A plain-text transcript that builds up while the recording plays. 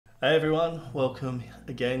Hey everyone, welcome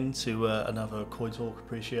again to another Koi Talk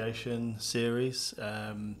Appreciation series.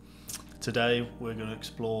 Today we're going to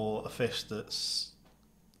explore a fish that's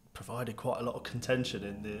provided quite a lot of contention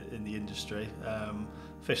in the industry.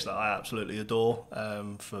 Fish that I absolutely adore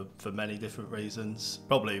for many different reasons.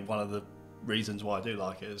 Probably one of the reasons why I do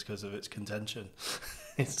like it is because of its contention.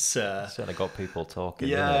 It's Certainly got people talking.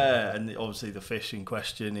 yeah, and obviously the fish in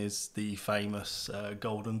question is the famous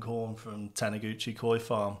golden corn from Taniguchi Koi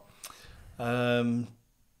Farm.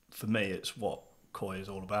 For me, it's what koi is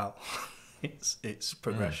all about. It's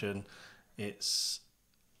progression, it's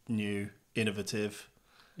new, innovative.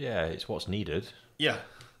 Yeah, it's what's needed. Yeah,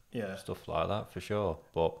 yeah. Stuff like that for sure.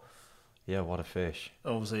 But yeah, what a fish.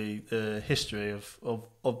 Obviously, the history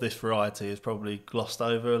of this variety is probably glossed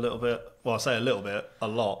over a little bit. Well, I say a little bit, a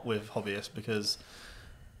lot with hobbyists because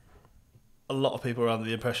a lot of people are under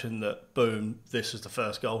the impression that, boom, this is the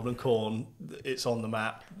first golden corn, it's on the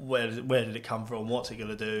map, where did it come from, what's it going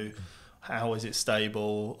to do, how is it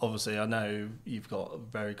stable? Obviously, I know you've got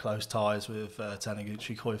very close ties with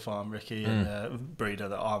Taniguchi Koi Farm, Ricky, and a breeder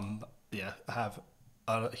that I have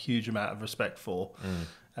a huge amount of respect for,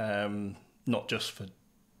 not just for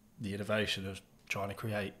the innovation of trying to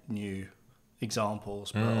create new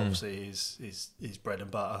examples, but obviously his bread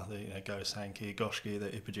and butter, the Gosanki, Goshki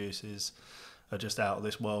that he produces are just out of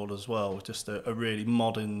this world as well. Just a really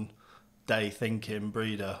modern day thinking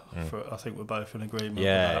breeder. I think we're both in agreement with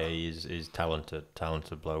that. Yeah, he's talented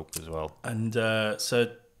bloke as well. And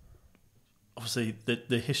so obviously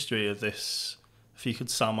the history of this, if you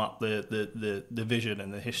could sum up the vision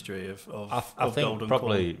and the history of I think golden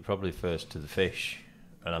corn. probably first to the fish.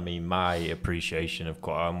 And I mean, my appreciation of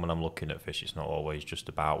koi, when I'm looking at fish, it's not always just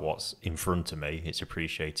about what's in front of me. It's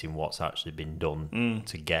appreciating what's actually been done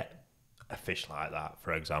to get a fish like that,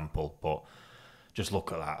 for example. But just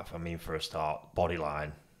look at that. I mean, for a start, body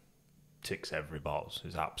line ticks every box.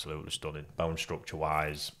 It's absolutely stunning. Bone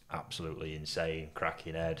structure-wise, absolutely insane.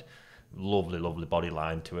 Cracking head. Lovely, lovely body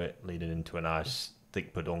line to it, leading into a nice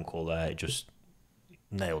thick peduncle there. It just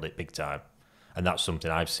nailed it big time. And that's something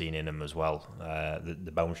I've seen in them as well.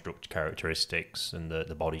 The bone structure characteristics and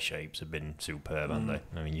the body shapes have been superb, haven't they?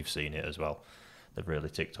 I mean, you've seen it as well. They've really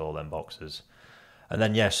ticked all them boxes. And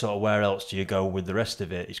then, yeah, sort of where else do you go with the rest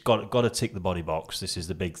of it? It's got to tick the body box. This is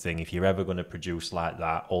the big thing. If you're ever going to produce like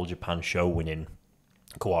that, All Japan show winning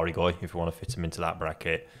Kawarigoi, if you want to fit them into that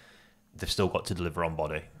bracket, they've still got to deliver on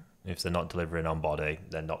body. If they're not delivering on body,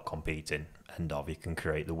 they're not competing. End of. You can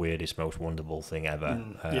create the weirdest, most wonderful thing ever.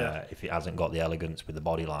 If it hasn't got the elegance with the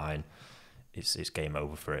body line, it's game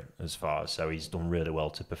over for it as far as. So he's done really well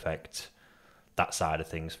to perfect that side of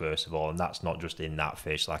things first of all, and that's not just in that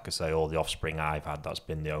fish. Like I say, all the offspring I've had, that's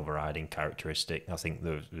been the overriding characteristic. I think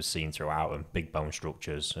that was seen throughout them, big bone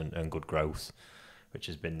structures and good growth, which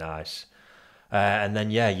has been nice. And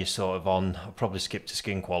then you're sort of on. I'll probably skip to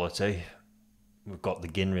skin quality. We've got the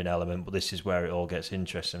Ginrin element, but this is where it all gets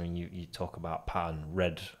interesting. I mean, you talk about pattern,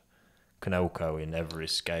 red Kanoko in every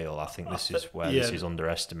scale. I think this is where this is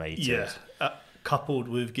underestimated. Yeah, coupled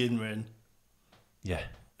with Ginrin, Yeah.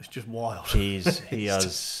 it's just wild. He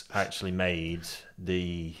has actually made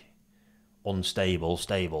the unstable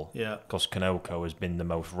stable. Yeah. Because Kanoko has been the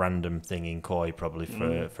most random thing in koi probably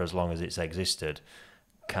for as long as it's existed.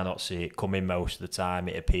 Cannot see it coming most of the time.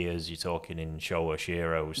 It appears you're talking in Showa,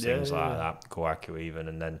 Shiros, things like that, Koaku even,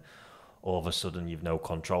 and then all of a sudden you've no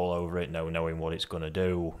control over it, no knowing what it's going to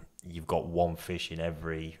do. You've got one fish in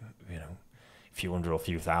every, few hundred or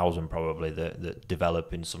few thousand probably that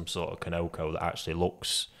develop in some sort of Kanoko that actually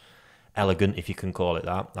looks elegant, if you can call it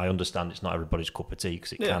that. I understand it's not everybody's cup of tea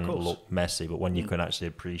because it can look messy, but when you can actually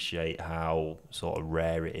appreciate how sort of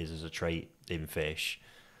rare it is as a trait in fish,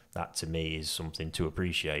 that to me is something to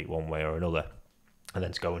appreciate one way or another. And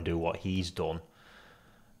then to go and do what he's done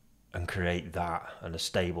and create that and a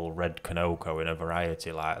stable red Kanoko in a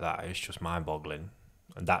variety like that, it's just mind-boggling.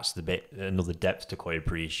 And that's the bit, another depth to koi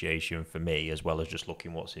appreciation for me, as well as just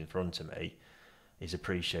looking what's in front of me, is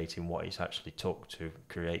appreciating what it's actually took to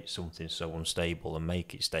create something so unstable and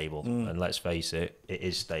make it stable. And let's face it, it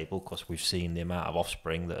is stable because we've seen the amount of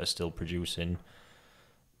offspring that are still producing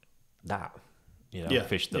that.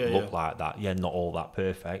 Fish that look like that. Yeah, not all that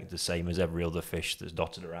perfect, the same as every other fish that's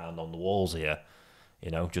dotted around on the walls here.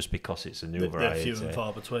 Just because it's a new variety. They're few and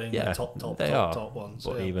far between. Yeah, the top ones.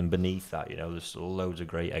 But even beneath that, there's still loads of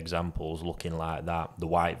great examples looking like that. The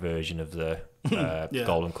white version of the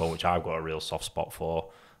golden corn, which I've got a real soft spot for.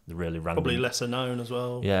 The really random, probably lesser known as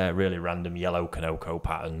well. Yeah, really random yellow Kanoko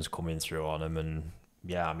patterns coming through on them, and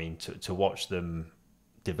I mean to watch them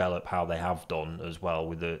develop how they have done as well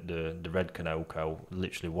with the red Kanoko.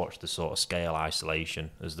 Literally watch the sort of scale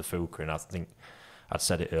isolation as the Fuka, and I think I'd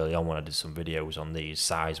said it early on when I did some videos on these,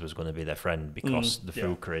 size was going to be their friend, because the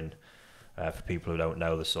Fuka, for people who don't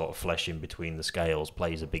know, the sort of flesh in between the scales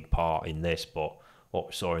plays a big part in this, but what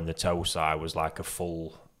we saw in the toe side was like a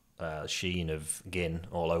full sheen of gin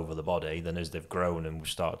all over the body. Then as they've grown and we've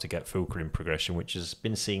started to get Fuka in progression, which has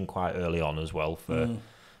been seen quite early on as well for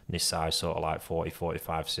this size, sort of like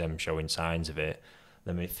 45 cm showing signs of it,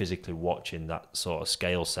 then we're physically watching that sort of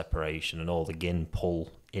scale separation and all the gin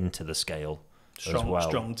pull into the scale as well.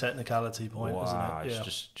 Strong technicality point, isn't it? Yeah.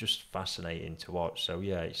 It's just fascinating to watch. So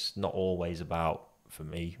yeah, it's not always about, for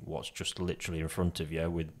me, what's just literally in front of you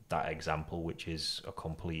with that example, which is a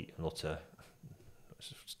complete and utter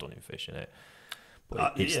stunning fish in it.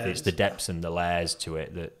 But it's the depths and the layers to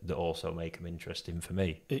it that also make them interesting for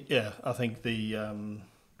me. I think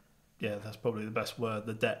that's probably the best word,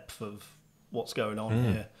 the depth of what's going on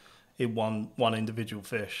here in one individual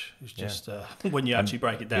fish. It's just when you actually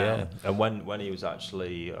break it down. Yeah, and when he was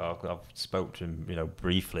actually, I've spoke to him,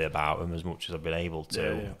 briefly about him as much as I've been able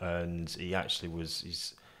to, and he actually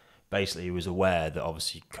was, he was aware that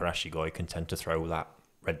obviously Karashigoi can tend to throw that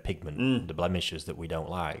red pigment, the blemishes that we don't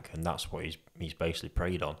like, and that's what he's basically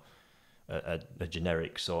preyed on, a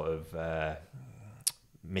generic sort of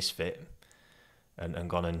misfit, and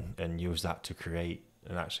gone and used that to create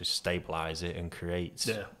and actually stabilise it and create.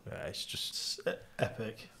 It's just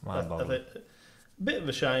epic. Mind-boggling. A bit of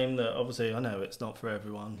a shame that obviously I know it's not for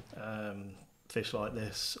everyone. Fish like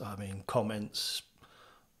this, I mean, comments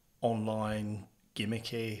online,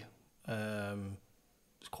 gimmicky.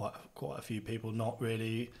 There's quite a few people not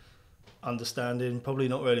really understanding, probably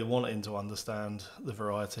not really wanting to understand the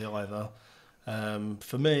variety either.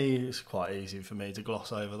 For me, it's quite easy for me to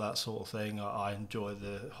gloss over that sort of thing. I enjoy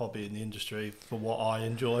the hobby and the industry for what I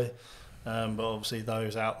enjoy. But obviously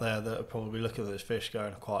those out there that are probably looking at this fish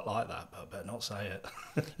going, I quite like that, but I better not say it.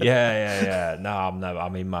 Yeah. No, I'm never. I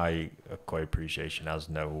mean, my koi appreciation has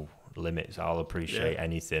no limits. I'll appreciate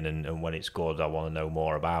anything, and when it's good, I want to know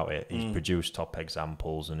more about it. He's produced top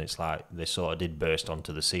examples, and it's like they sort of did burst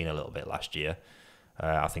onto the scene a little bit last year.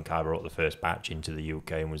 I think I brought the first batch into the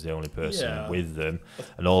UK and was the only person with them.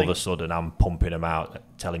 And all of a sudden, I'm pumping them out,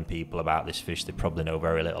 telling people about this fish they probably know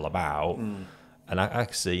very little about. And I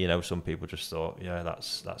can see, some people just thought,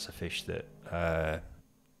 that's a fish that,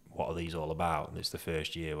 what are these all about? And it's the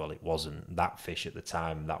first year. Well, it wasn't. That fish at the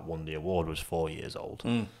time that won the award was 4 years old.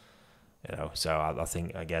 So I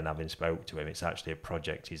think, again, having spoke to him, it's actually a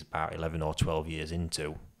project he's about 11 or 12 years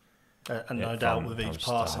into. And no doubt with each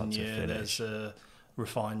passing year, there's a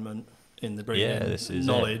refinement in the breeding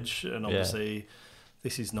knowledge. And obviously,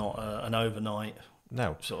 this is not an overnight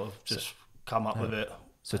sort of just come up with it.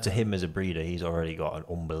 So to him as a breeder, he's already got an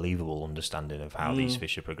unbelievable understanding of how these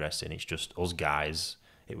fish are progressing. It's just us guys,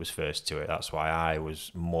 it was first to it. That's why I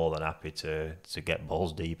was more than happy to get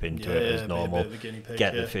balls deep into it as normal,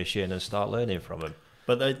 get the fish in and start learning from them.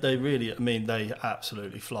 But they really, I mean, they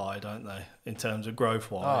absolutely fly, don't they, in terms of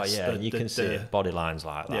growth-wise? Oh, yeah, you can see it. Body lines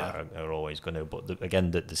like that are always going to. But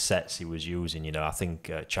again, the sets he was using, I think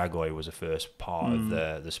Chagoi was the first part of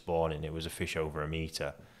the spawning. It was a fish over a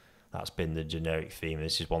metre. That's been the generic theme.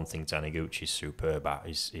 This is one thing Taniguchi's superb at,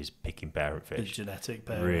 is picking parent fish. The genetic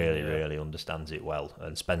parent. Really understands it well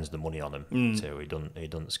and spends the money on them too. He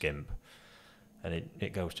doesn't skimp. And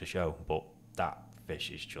it goes to show. But that fish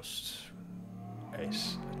is just...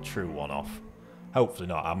 It's a true one-off. Hopefully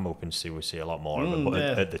not. I'm hoping to see a lot more of it.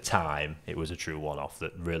 But at the time, it was a true one-off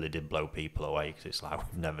that really did blow people away, because it's like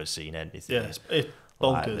we've never seen anything. Yeah, it's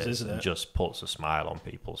bonkers, like isn't it? Just puts a smile on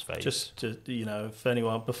people's face. Just to, if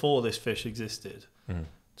anyone before this fish existed, to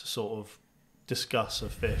sort of discuss a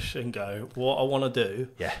fish and go, what I want to do.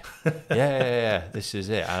 Yeah. This is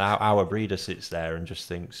it. And our breeder sits there and just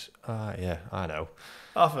thinks, I know.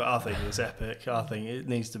 I think it's epic. I think it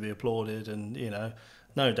needs to be applauded, and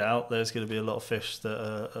no doubt there's going to be a lot of fish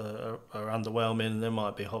that are underwhelming, and there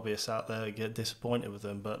might be hobbyists out there that get disappointed with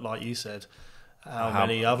them. But like you said, how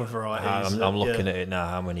many other varieties? I'm looking at it now.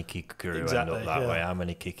 How many kikuru end up that way? How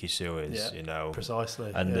many kikisuas?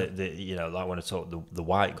 Precisely. And like when I talk the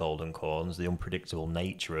white golden corns, the unpredictable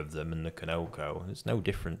nature of them, and the Kanoko, it's no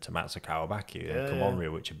different to Matsukawabaki and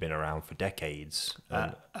Komori, which have been around for decades.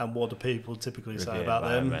 And what do people typically say about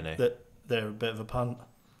them? That they're a bit of a punt.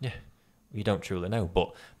 Yeah. You don't truly know,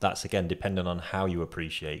 but that's again depending on how you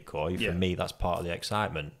appreciate koi. For me, that's part of the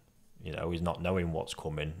excitement. Is not knowing what's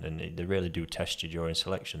coming, and they really do test you during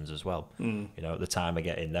selections as well. At the time of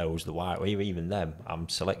getting those, the white, or even them, I'm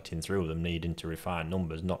selecting through them, needing to refine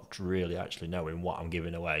numbers, not really actually knowing what I'm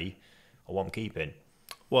giving away or what I'm keeping.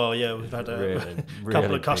 Well, yeah, we've had a Really, couple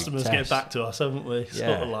really of customers big get test. back to us, haven't we?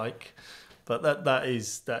 Yeah. Sort of like, but that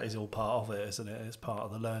is all part of it, isn't it? It's part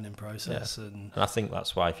of the learning process, And I think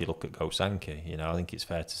that's why if you look at Go Sankey, you know, I think it's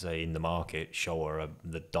fair to say in the market, Showa are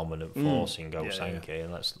the dominant force in Go Sankey,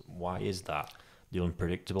 and why is that? The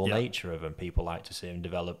unpredictable nature of them. People like to see them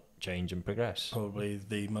develop, change, and progress. probably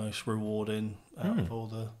the most rewarding out of all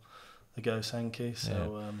the Go Sankey.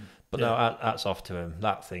 So, But no, hats off to him.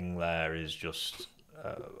 That thing there is just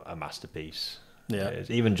a masterpiece. Yeah. It is.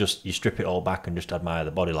 Even just you strip it all back and just admire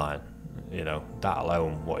the body line. You know, that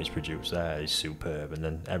alone, what he's produced there is superb, and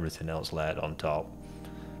then everything else layered on top,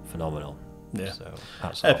 phenomenal. Yeah. So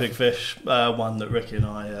hats epic off. fish, one that Ricky and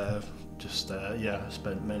I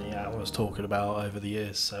spent many hours talking about over the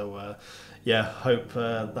years. So hope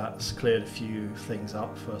that's cleared a few things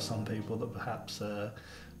up for some people that perhaps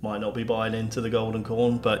might not be buying into the golden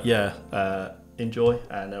corn. But enjoy,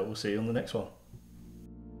 and we'll see you on the next one.